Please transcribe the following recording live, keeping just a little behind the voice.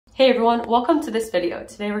Hey everyone, welcome to this video.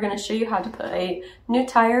 Today we're going to show you how to put a new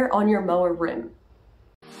tire on your mower rim.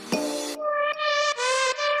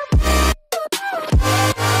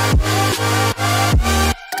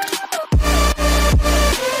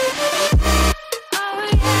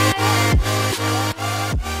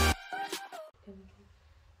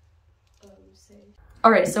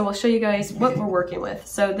 Alright, so we'll show you guys what we're working with.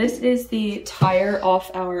 So this is the tire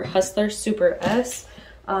off our Hustler Super S.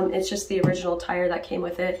 It's just the original tire that came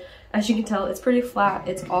with it. As you can tell, it's pretty flat.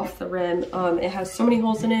 It's off the rim. It has so many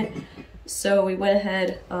holes in it. So we went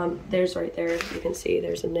ahead, there's right there, you can see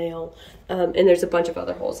there's a nail, and there's a bunch of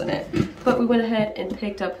other holes in it. But we went ahead and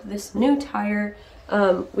picked up this new tire.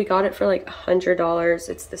 We got it for like $100.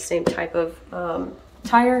 It's the same type of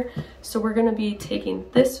tire. So we're gonna be taking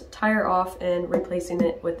this tire off and replacing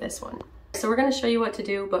it with this one. So we're going to show you what to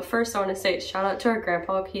do, but first I want to say shout out to our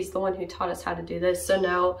grandpa. He's the one who taught us how to do this, so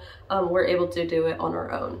now we're able to do it on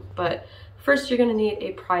our own. But first you're going to need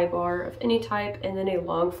a pry bar of any type and then a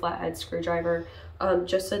long flathead screwdriver,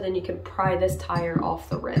 just so then you can pry this tire off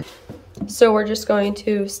the rim. So we're just going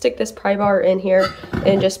to stick this pry bar in here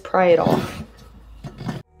and just pry it off.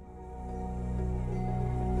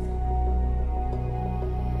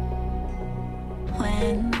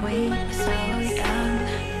 When we were so young,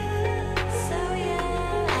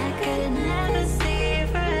 I could never see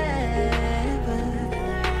forever.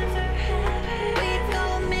 We'd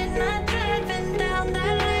go midnight driving down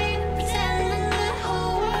that lane, pretending the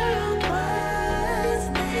whole world was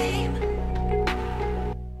lame.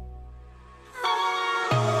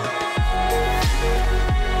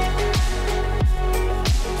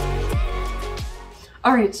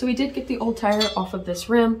 Alright, so we did get the old tire off of this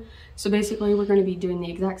rim. So basically we're going to be doing the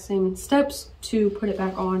exact same steps to put it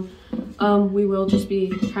back on. We will just be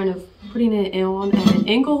kind of putting it on at an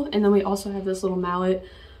angle, and then we also have this little mallet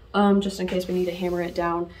just in case we need to hammer it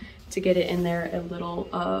down to get it in there a little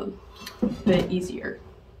bit easier.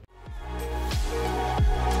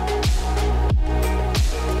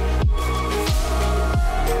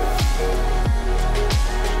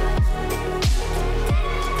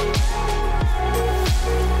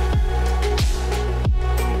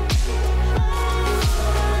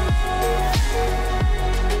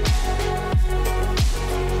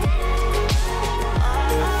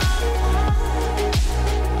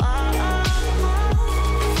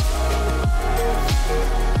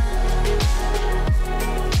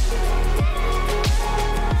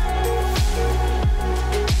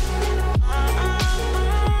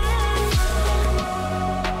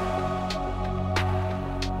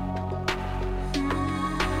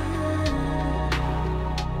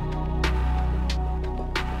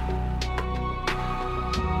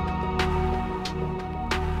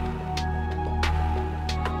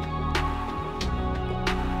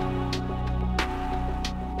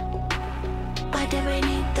 Why did we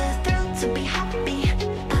need the thrill to be happy?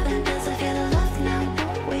 Popping pills to feel the love now,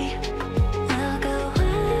 don't we? We'll go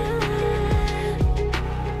on.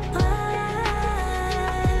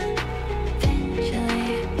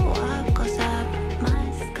 Eventually, what goes up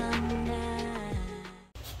must come down.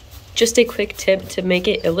 Just a quick tip to make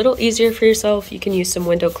it a little easier for yourself, you can use some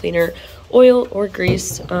window cleaner oil or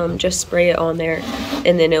grease. Just spray it on there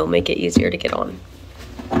and then it'll make it easier to get on.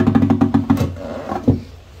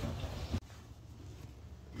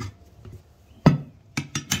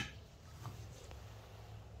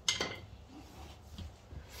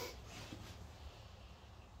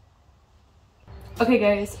 Okay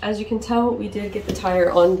guys, as you can tell, we did get the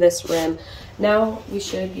tire on this rim. Now we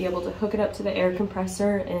should be able to hook it up to the air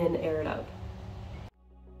compressor and air it up.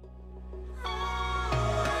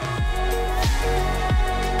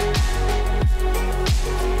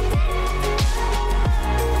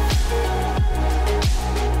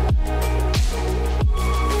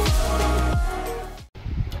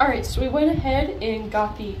 Alright, so we went ahead and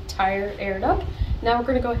got the tire aired up. Now we're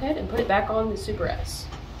going to go ahead and put it back on the Super S.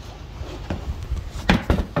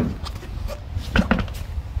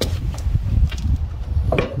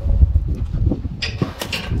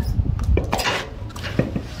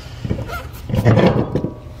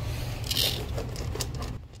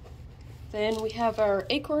 Then we have our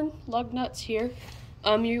acorn lug nuts here.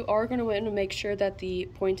 You are going to want to make sure that the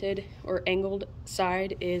pointed or angled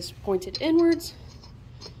side is pointed inwards.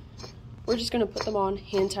 We're just going to put them on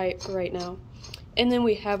hand tight for right now. And then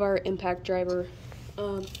we have our impact driver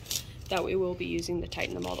that we will be using to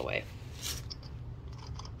tighten them all the way.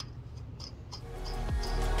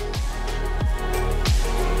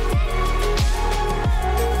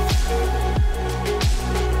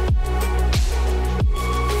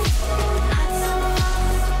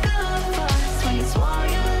 Swore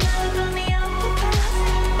you loved on the upper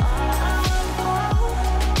path.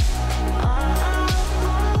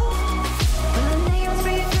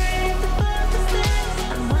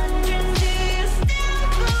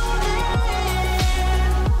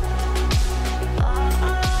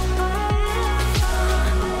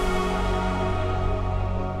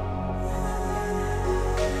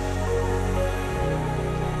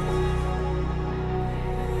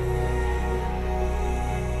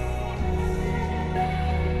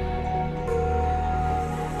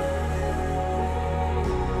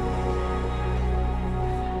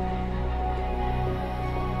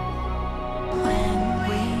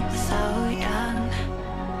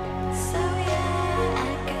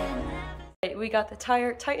 got the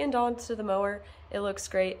tire tightened onto the mower. It looks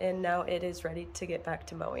great, and now it is ready to get back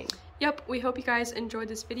to mowing. Yep, we hope you guys enjoyed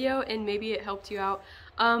this video and maybe it helped you out.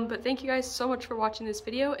 But thank you guys so much for watching this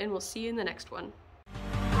video, and we'll see you in the next one.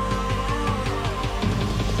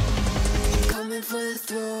 Coming for the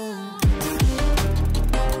throne.